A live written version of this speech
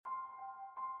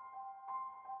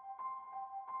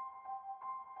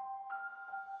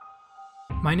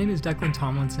My name is Declan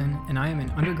Tomlinson, and I am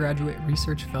an undergraduate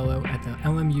research fellow at the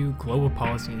LMU Global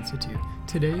Policy Institute.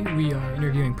 Today, we are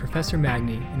interviewing Professor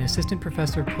Magny, an assistant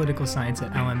professor of political science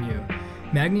at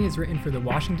LMU. Magny has written for the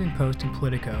Washington Post and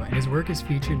Politico, and his work is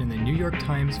featured in the New York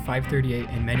Times, 538,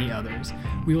 and many others.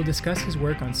 We will discuss his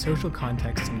work on social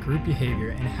context and group behavior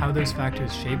and how those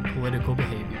factors shape political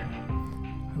behavior.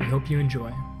 We hope you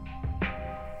enjoy.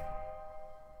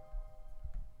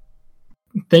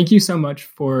 Thank you so much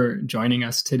for joining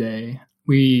us today.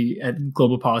 We at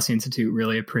Global Policy Institute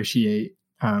really appreciate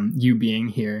you being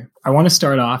here. I want to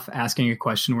start off asking a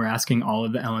question we're asking all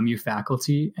of the LMU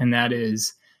faculty, and that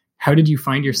is, how did you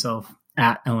find yourself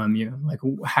at LMU? Like,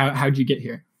 how did you get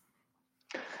here?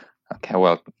 Okay,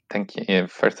 well, thank you.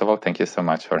 First of all, thank you so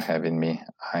much for having me.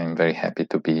 I'm very happy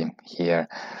to be here.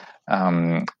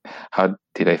 How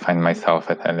did I find myself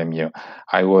at LMU?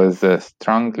 I was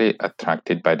strongly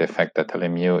attracted by the fact that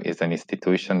LMU is an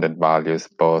institution that values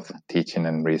both teaching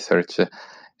and research,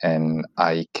 and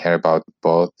I care about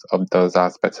both of those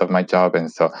aspects of my job,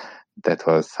 and so that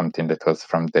was something that was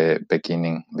from the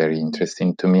beginning very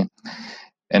interesting to me.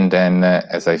 And then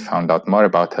as I found out more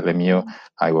about LMU,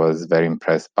 I was very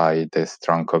impressed by the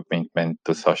strong commitment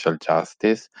to social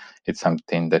justice. It's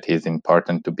something that is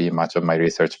important to be. Much of my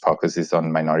research focuses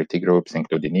on minority groups,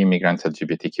 including immigrants,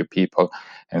 LGBTQ people.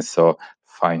 And so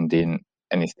finding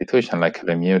an institution like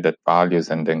LMU that values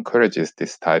and encourages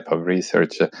this type of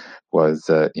research was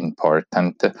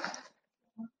important.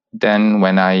 Then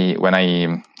when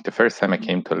the first time I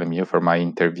came to LMU for my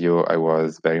interview, I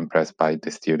was very impressed by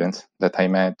the students that I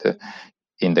met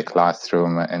in the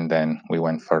classroom, and then we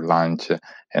went for lunch,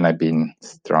 and I've been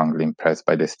strongly impressed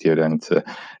by the students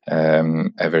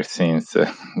ever since,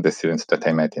 the students that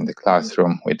I met in the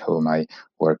classroom with whom I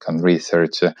work on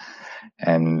research.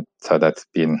 And so that's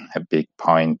been a big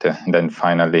point. And then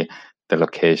finally, the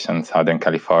location, Southern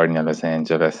California, Los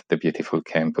Angeles, the beautiful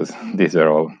campus, these are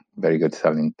all very good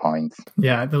selling points.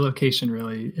 Yeah, the location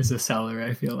really is a seller,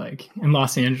 I feel like. And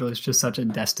Los Angeles is just such a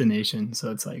destination.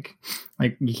 So it's like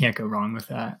you can't go wrong with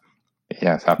that.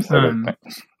 Yes, absolutely.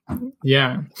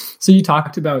 Yeah. So you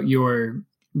talked about your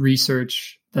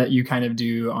research that you kind of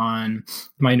do on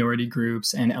minority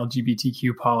groups and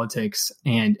LGBTQ politics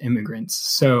and immigrants.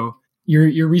 So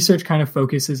your research kind of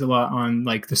focuses a lot on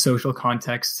like the social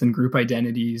contexts and group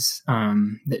identities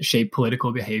that shape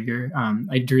political behavior.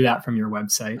 I drew that from your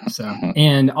website. So,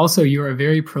 and also you're a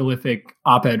very prolific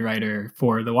op-ed writer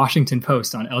for the Washington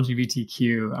Post on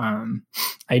LGBTQ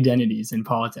identities in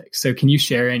politics. So can you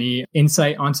share any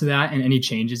insight onto that and any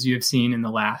changes you have seen in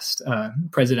the last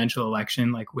presidential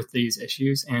election, like with these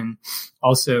issues? And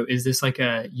also, is this like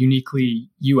a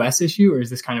uniquely US issue, or is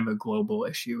this kind of a global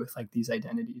issue with like these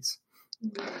identities?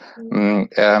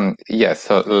 Yes,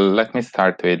 so let me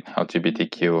start with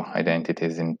LGBTQ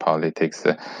identities in politics.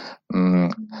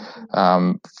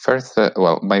 First,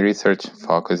 my research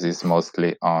focuses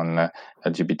mostly on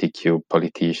LGBTQ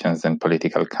politicians and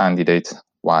political candidates,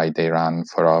 why they run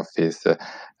for office,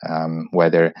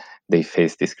 whether they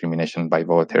face discrimination by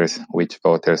voters, which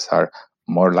voters are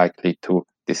more likely to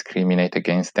discriminate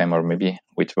against them, or maybe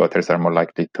which voters are more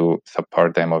likely to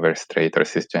support them over straight or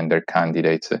cisgender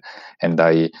candidates. And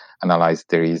I analyze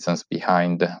the reasons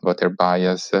behind voter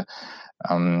bias.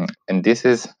 And this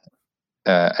is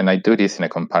and I do this in a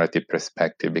comparative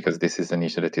perspective because this is an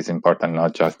issue that is important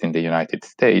not just in the United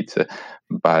States,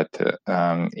 but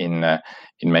in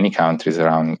many countries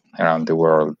around the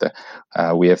world.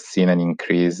 We have seen an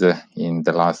increase in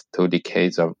the last 2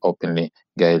 decades of openly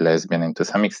gay, lesbian, and to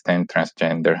some extent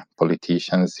transgender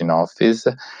politicians in office,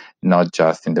 not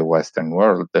just in the Western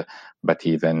world, but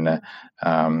even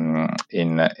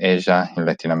in Asia, in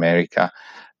Latin America.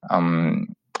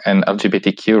 And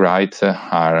LGBTQ rights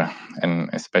are an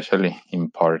especially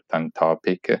important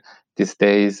topic these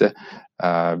days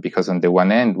because on the one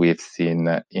hand, we've seen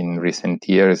in recent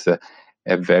years a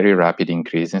very rapid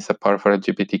increase in support for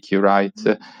LGBTQ rights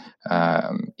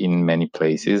in many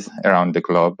places around the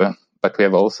globe. But we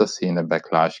have also seen a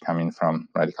backlash coming from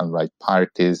radical right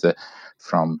parties,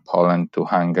 from Poland to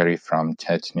Hungary, from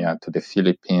Chechnya to the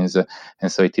Philippines.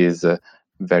 And so it is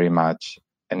very much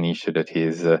an issue that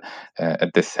is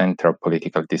at the center of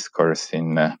political discourse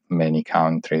in many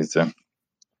countries.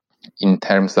 In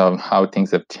terms of how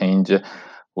things have changed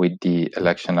with the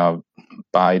election of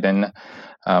Biden,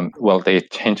 they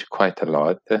changed quite a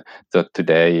lot. So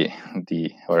today,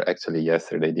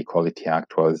 yesterday, the Equality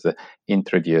Act was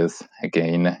introduced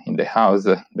again in the House.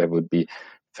 There would be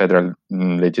federal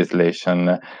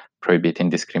legislation prohibiting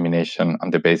discrimination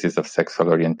on the basis of sexual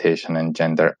orientation and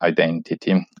gender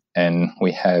identity. And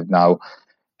we have now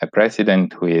a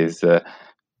president who is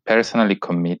personally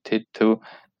committed to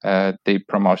the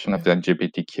promotion of the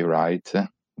LGBTQ rights.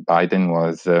 Biden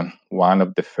was one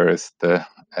of the first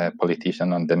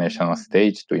politicians on the national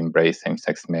stage to embrace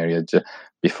same-sex marriage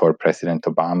before President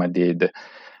Obama did.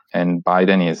 And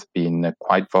Biden has been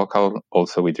quite vocal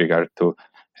also with regard to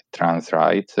trans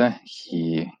rights.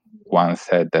 He once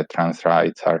said that trans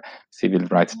rights are civil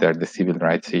rights. They're the civil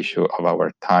rights issue of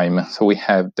our time. So we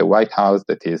have the White House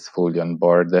that is fully on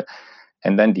board.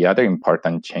 And then the other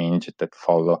important change that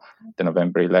followed the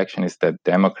November election is that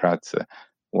Democrats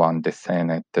won the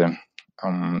Senate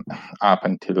up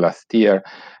until last year.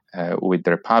 With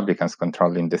the Republicans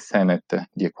controlling the Senate, the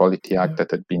Equality Act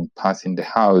that had been passed in the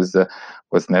House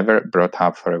was never brought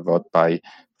up for a vote by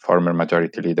former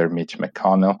Majority Leader Mitch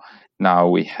McConnell. Now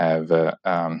we have a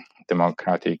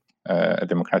Democratic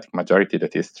majority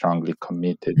that is strongly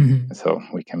committed, so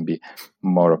we can be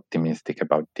more optimistic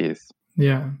about this.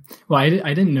 Yeah, well, I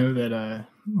didn't know that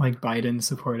like Biden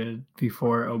supported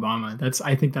before Obama.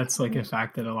 I think that's like a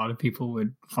fact that a lot of people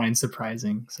would find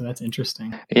surprising. So that's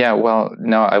interesting. Yeah, well,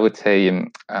 no, I would say,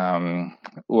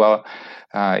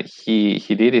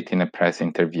 he did it in a press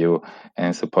interview,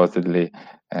 and supposedly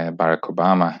Barack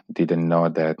Obama didn't know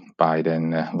that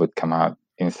Biden would come out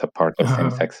in support of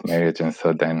same-sex marriage, and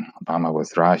so then Obama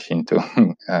was rushing to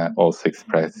also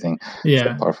expressing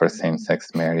support for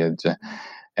same-sex marriage.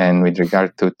 And with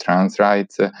regard to trans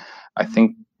rights, I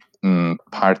think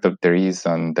part of the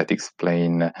reason that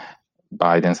explain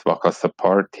Biden's vocal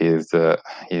support is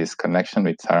his connection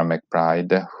with Sarah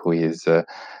McBride, who is the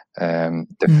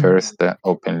first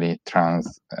openly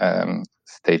trans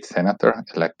state senator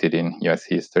elected in U.S.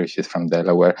 history. She's from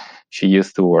Delaware. She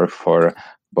used to work for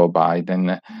Beau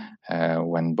Biden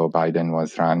when Beau Biden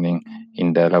was running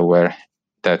in Delaware.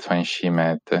 That's when she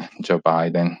met Joe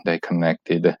Biden. They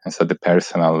connected. And so the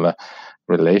personal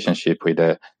relationship with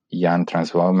a young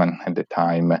trans woman at the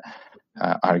time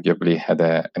arguably had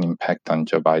an impact on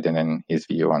Joe Biden and his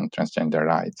view on transgender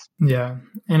rights. Yeah.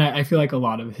 And I feel like a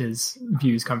lot of his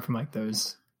views come from like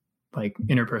those like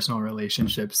interpersonal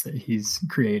relationships that he's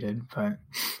created. But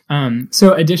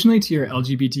so additionally to your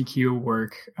LGBTQ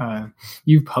work,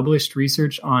 you've published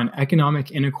research on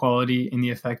economic inequality and the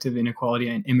effect of inequality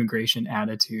and immigration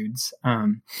attitudes.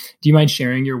 Do you mind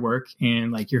sharing your work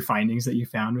and like your findings that you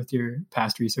found with your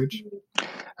past research?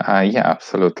 Yeah,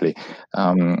 absolutely.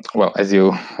 Well, as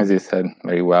you said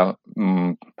very well,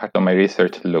 part of my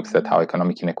research looks at how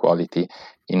economic inequality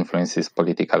influences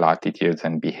political attitudes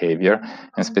and behavior.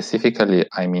 And specifically,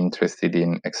 I'm interested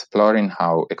in exploring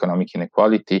how economic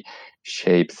inequality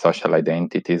shapes social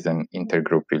identities and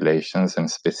intergroup relations,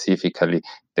 and specifically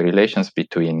the relations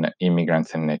between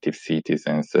immigrants and native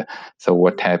citizens. So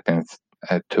what happens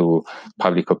to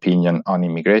public opinion on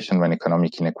immigration when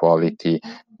economic inequality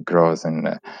grows in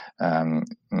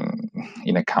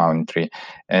a country.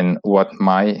 And what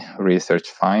my research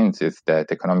finds is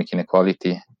that economic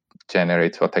inequality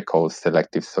generates what I call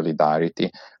selective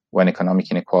solidarity. When economic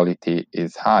inequality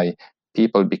is high,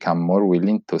 people become more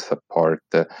willing to support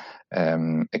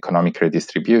economic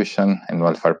redistribution and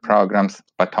welfare programs,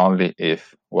 but only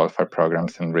if welfare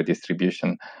programs and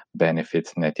redistribution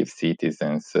benefits native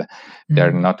citizens.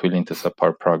 They're not willing to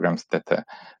support programs that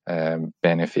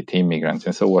benefit immigrants.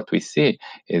 And so what we see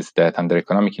is that under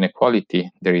economic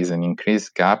inequality, there is an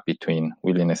increased gap between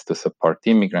willingness to support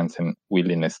immigrants and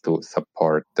willingness to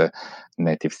support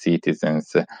native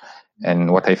citizens.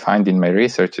 And what I find in my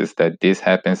research is that this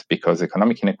happens because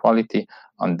economic inequality,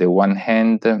 on the one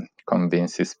hand,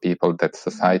 convinces people that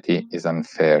society is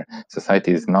unfair.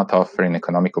 Society is not offering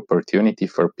economic opportunity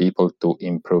for people to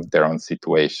improve their own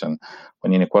situation.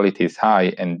 When inequality is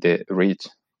high and the rich,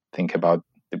 think about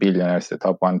the billionaires, the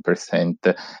top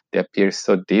 1%, they appear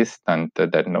so distant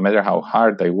that no matter how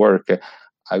hard I work,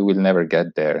 I will never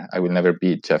get there. I will never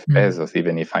be Jeff Bezos,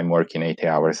 even if I'm working 80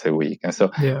 hours a week. And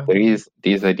so there is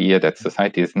this idea that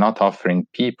society is not offering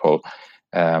people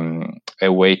a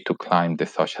way to climb the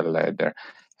social ladder.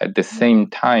 At the same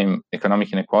time,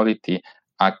 economic inequality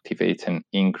activates an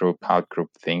in-group, out-group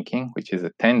thinking, which is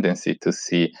a tendency to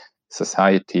see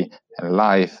society and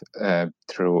life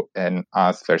through an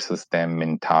us versus them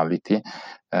mentality.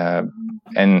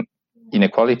 And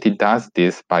inequality does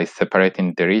this by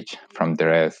separating the rich from the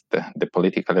rest, the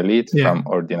political elite from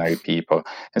ordinary people.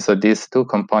 And so these two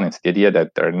components, the idea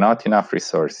that there are not enough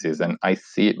resources, and I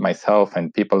see myself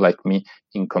and people like me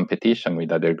in competition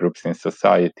with other groups in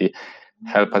society,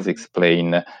 help us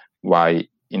explain why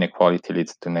inequality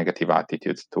leads to negative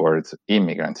attitudes towards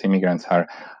immigrants. Immigrants are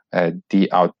the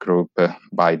outgroup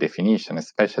by definition,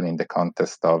 especially in the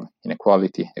context of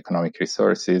inequality, economic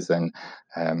resources, and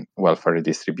welfare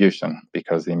redistribution,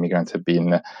 because immigrants have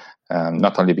been,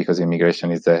 not only because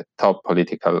immigration is a top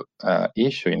political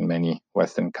issue in many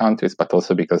Western countries, but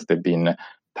also because they've been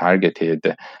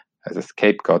targeted as a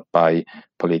scapegoat by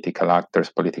political actors,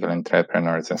 political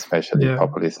entrepreneurs, especially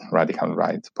populist radical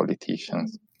right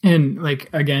politicians. And like,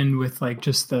 again, with like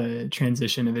just the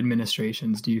transition of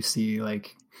administrations, do you see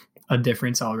like a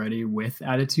difference already with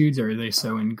attitudes, or are they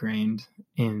so ingrained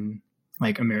in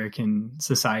like American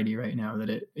society right now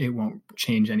that it won't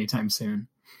change anytime soon?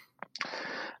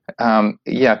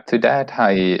 To that,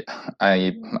 I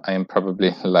am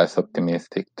probably less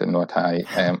optimistic than what I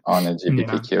am on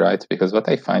LGBTQ rights, because what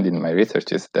I find in my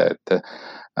research is that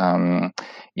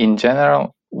in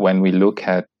general, when we look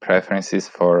at preferences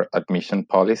for admission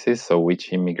policies, so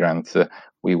which immigrants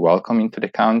we welcome into the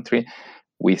country,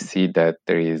 we see that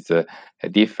there is a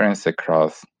difference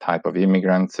across type of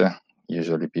immigrants.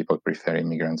 Usually people prefer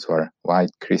immigrants who are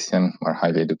white, Christian, or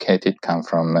highly educated, come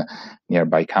from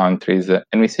nearby countries.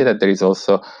 And we see that there is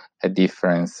also a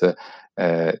difference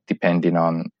depending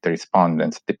on the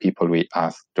respondents, the people we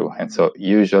ask to. And so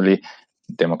usually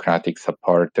democratic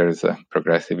supporters,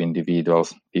 progressive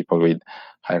individuals, people with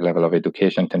higher level of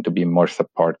education tend to be more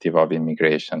supportive of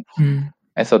immigration.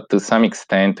 And so to some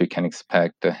extent, we can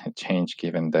expect a change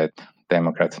given that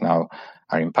Democrats now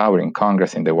are in power in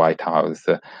Congress, in the White House.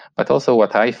 But also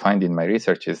what I find in my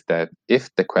research is that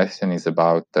if the question is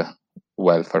about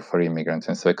welfare for immigrants,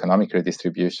 and so economic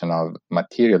redistribution of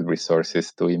material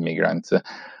resources to immigrants,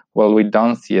 well, we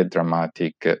don't see a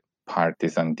dramatic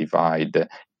partisan divide.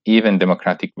 Even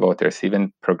democratic voters,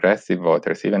 even progressive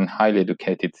voters, even highly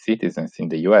educated citizens in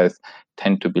the US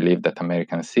tend to believe that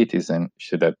American citizens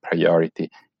should have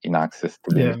priority in access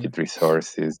to limited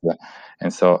resources.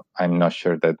 And so I'm not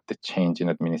sure that the change in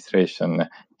administration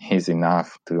is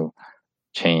enough to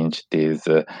change this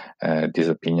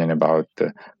opinion about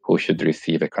who should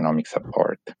receive economic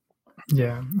support.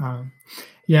 I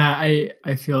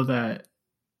feel that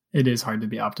it is hard to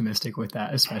be optimistic with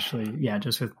that, especially,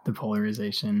 just with the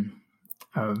polarization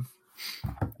of,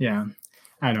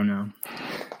 I don't know.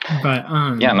 But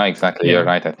exactly. You're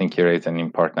right. I think you raised an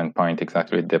important point.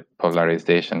 Exactly, with the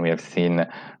polarization, we have seen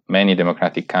many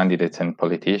Democratic candidates and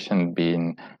politicians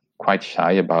being quite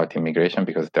shy about immigration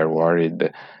because they're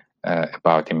worried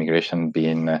about immigration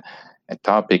being a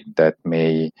topic that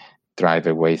may drive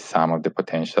away some of the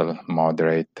potential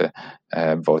moderate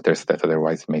voters that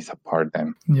otherwise may support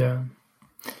them. Yeah.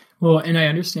 Well, and I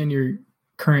understand you're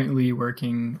currently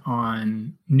working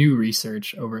on new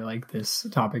research over like this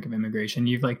topic of immigration.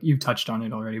 You've touched on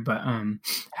it already, but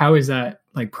how is that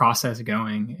like process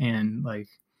going? And like,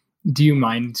 do you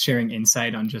mind sharing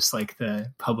insight on just like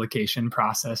the publication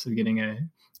process of getting a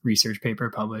research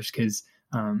paper published? Because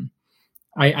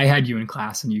I had you in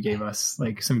class and you gave us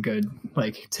like some good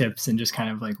like tips and just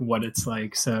kind of like what it's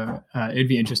like. So it'd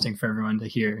be interesting for everyone to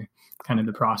hear kind of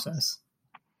the process.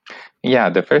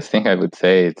 Yeah, the first thing I would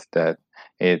say is that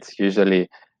it's usually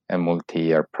a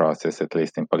multi-year process, at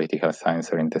least in political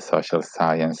science or in the social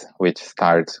science, which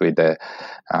starts with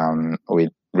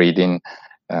reading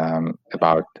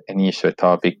about an issue, a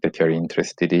topic that you're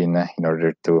interested in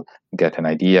order to get an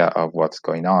idea of what's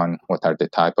going on, what are the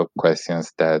type of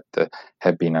questions that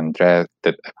have been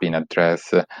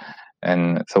addressed.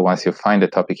 And so once you find the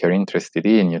topic you're interested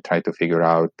in, you try to figure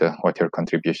out what your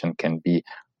contribution can be,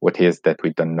 what is that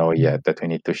we don't know yet, that we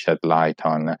need to shed light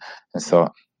on. And so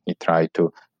you try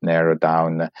to narrow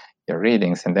down your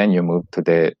readings, and then you move to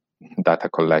the data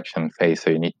collection phase. So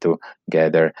you need to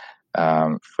gather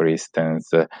for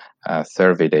instance,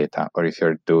 survey data, or if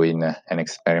you're doing an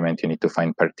experiment, you need to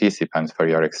find participants for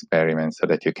your experiment so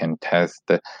that you can test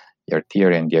your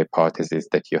theory and the hypothesis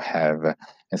that you have.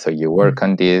 And so you work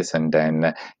on this, and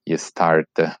then you start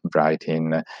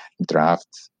writing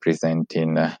drafts,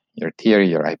 presenting your theory,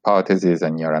 your hypothesis,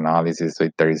 and your analysis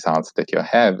with the results that you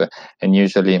have. And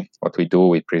usually what we do,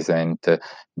 we present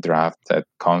drafts at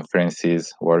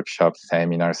conferences, workshops,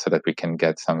 seminars, so that we can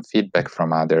get some feedback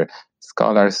from other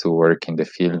scholars who work in the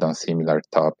field on similar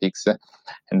topics.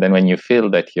 And then when you feel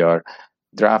that your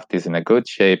draft is in a good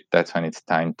shape, that's when it's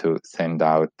time to send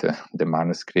out the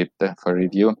manuscript for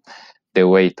review. The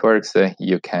way it works,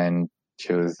 you can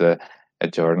choose a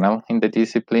journal in the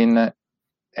discipline,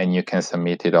 and you can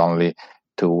submit it only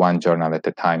to one journal at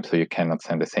a time, so you cannot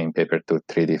send the same paper to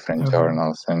 3 different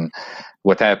journals. And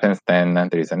what happens then,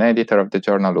 there is an editor of the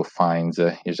journal who finds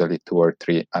usually 2 or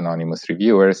 3 anonymous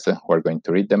reviewers who are going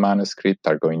to read the manuscript,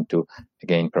 are going to,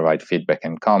 again, provide feedback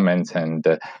and comments, and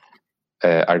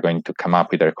are going to come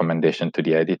up with a recommendation to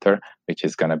the editor, which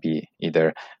is going to be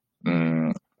either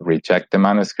reject the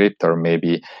manuscript or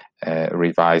maybe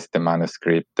revise the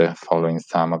manuscript following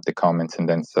some of the comments and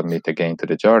then submit again to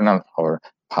the journal, or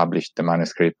publish the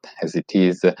manuscript as it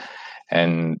is.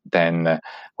 And then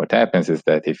what happens is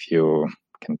that if you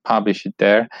can publish it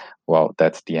there, well,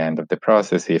 that's the end of the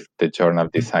process. If the journal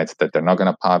decides that they're not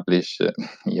going to publish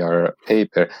your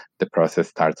paper, the process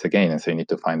starts again. And so you need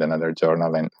to find another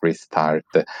journal and restart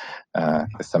the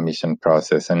submission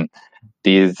process. And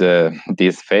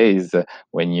this phase,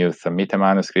 when you submit a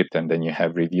manuscript and then you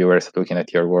have reviewers looking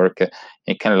at your work,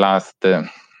 it can last.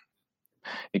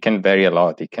 It can vary a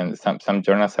lot. It can some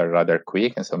journals are rather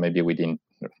quick, and so maybe within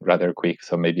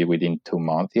 2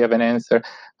 months you have an answer.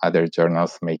 Other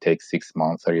journals may take 6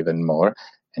 months or even more,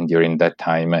 and during that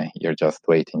time you're just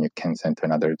waiting. You can send to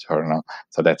another journal.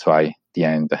 So that's why the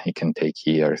end, it can take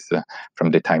years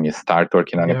from the time you start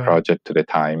working on a project to the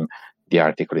time the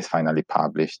article is finally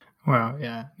published. Wow,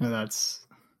 yeah, no, that's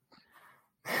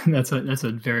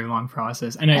a very long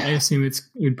process, and I assume it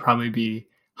would probably be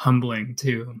humbling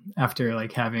too, after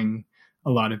like having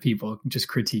a lot of people just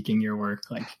critiquing your work,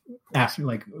 like after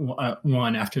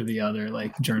one after the other,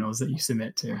 like journals that you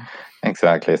submit to.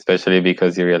 Exactly, especially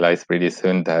because you realize pretty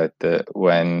soon that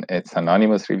when it's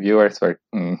anonymous reviewers or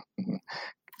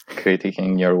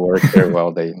critiquing your work,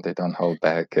 well, they don't hold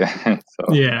back.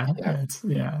 So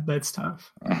that's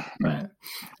tough. But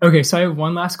okay, so I have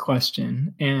one last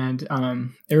question, and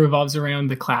it revolves around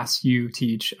the class you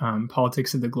teach,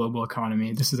 Politics of the Global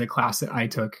Economy. This is a class that I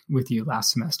took with you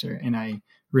last semester, and I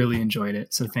really enjoyed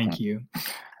it. So thank you.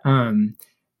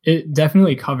 It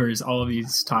definitely covers all of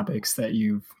these topics that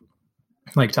you've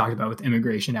talked about, with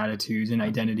immigration attitudes and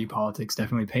identity politics.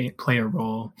 Definitely play a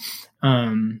role.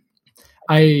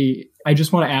 I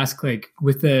just want to ask,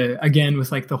 with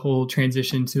the whole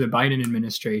transition to the Biden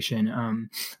administration,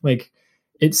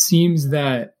 it seems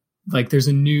that there's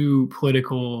a new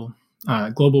global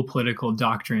political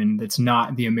doctrine that's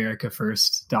not the America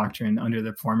First doctrine under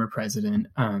the former president.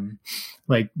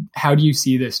 How do you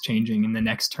see this changing in the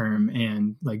next term?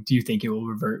 And do you think it will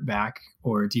revert back,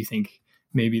 or do you think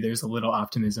maybe there's a little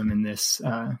optimism in this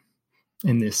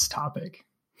topic?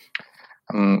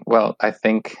 Well, I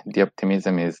think the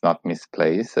optimism is not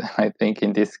misplaced. I think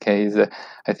in this case,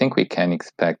 I think we can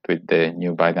expect with the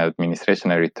new Biden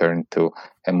administration a return to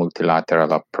a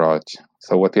multilateral approach.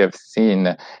 So what we have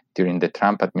seen during the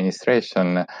Trump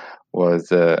administration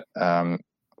was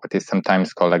what is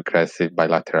sometimes called aggressive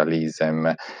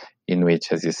bilateralism, in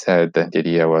which, as you said, the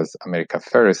idea was America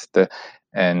first,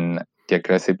 and the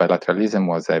aggressive bilateralism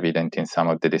was evident in some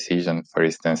of the decisions, for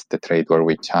instance, the trade war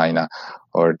with China,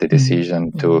 or the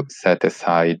decision to set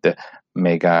aside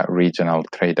mega regional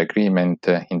trade agreement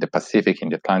in the Pacific, in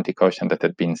the Atlantic Ocean, that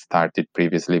had been started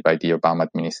previously by the Obama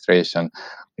administration.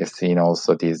 We've seen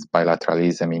also this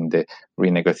bilateralism in the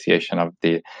renegotiation of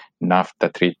the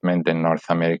NAFTA treatment, the North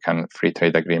American Free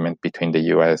Trade Agreement between the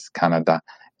US, Canada,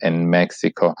 and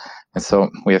Mexico. And so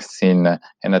we have seen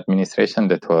an administration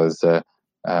that was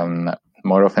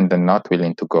more often than not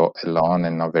willing to go alone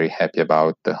and not very happy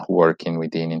about working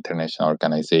within international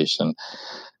organization.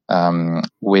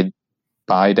 With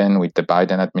the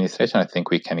Biden administration, I think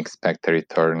we can expect a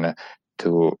return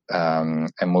to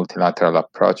a multilateral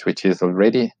approach, which is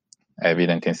already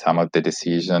evident in some of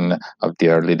the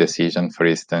early decision, for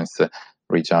instance,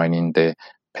 rejoining the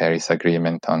Paris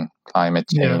Agreement on climate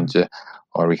change,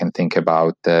 or we can think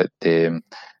about the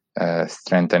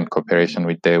strengthened cooperation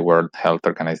with the World Health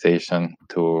Organization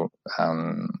to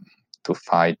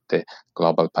fight the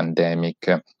global pandemic.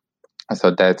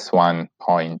 So that's one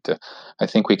point. I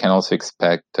think we can also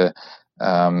expect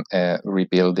a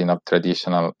rebuilding of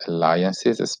traditional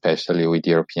alliances, especially with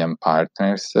European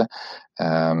partners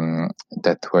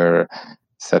that were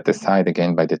set aside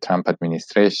again by the Trump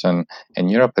administration.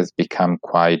 And Europe has become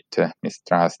quite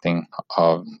mistrusting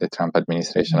of the Trump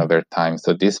administration over time.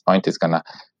 So this point is going to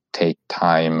take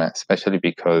time, especially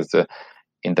because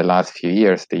in the last few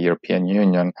years, the European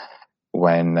Union,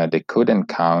 when they couldn't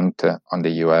count on the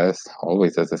US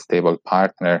always as a stable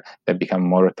partner, they become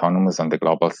more autonomous on the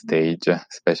global stage,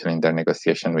 especially in their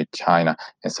negotiation with China.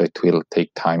 And so it will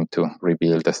take time to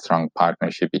rebuild a strong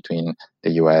partnership between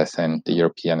the US and the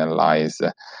European allies.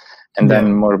 And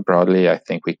then more broadly, I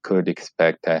think we could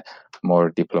expect a more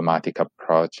diplomatic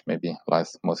approach, maybe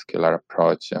less muscular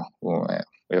approach.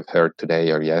 We have heard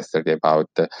today or yesterday about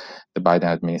the Biden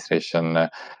administration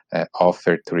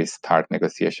offer to restart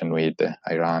negotiation with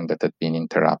Iran that had been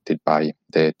interrupted by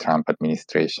the Trump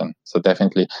administration. So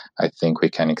definitely, I think we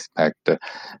can expect a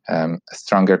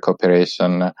stronger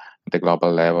cooperation the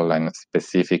global level, and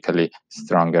specifically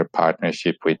stronger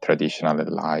partnership with traditional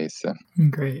allies.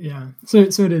 Great, yeah. So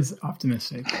it is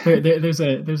optimistic. There's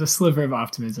a sliver of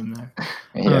optimism there.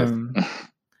 Yes.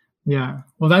 Yeah.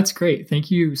 Well, that's great.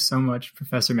 Thank you so much,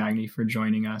 Professor Magni, for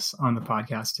joining us on the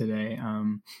podcast today.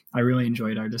 I really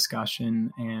enjoyed our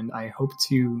discussion, and I hope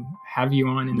to have you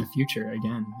on in the future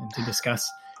again and to discuss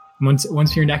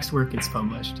once your next work is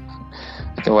published.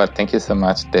 Okay, well, thank you so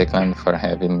much, Declan, for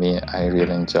having me. I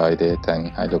really enjoyed it,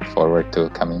 and I look forward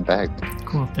to coming back.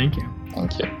 Cool. Thank you.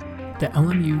 Thank you. The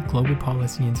LMU Global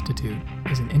Policy Institute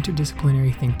is an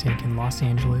interdisciplinary think tank in Los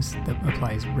Angeles that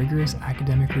applies rigorous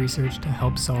academic research to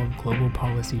help solve global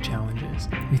policy challenges.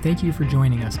 We thank you for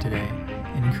joining us today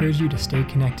and encourage you to stay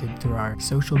connected through our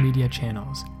social media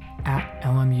channels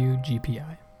 @LMU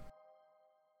GPI.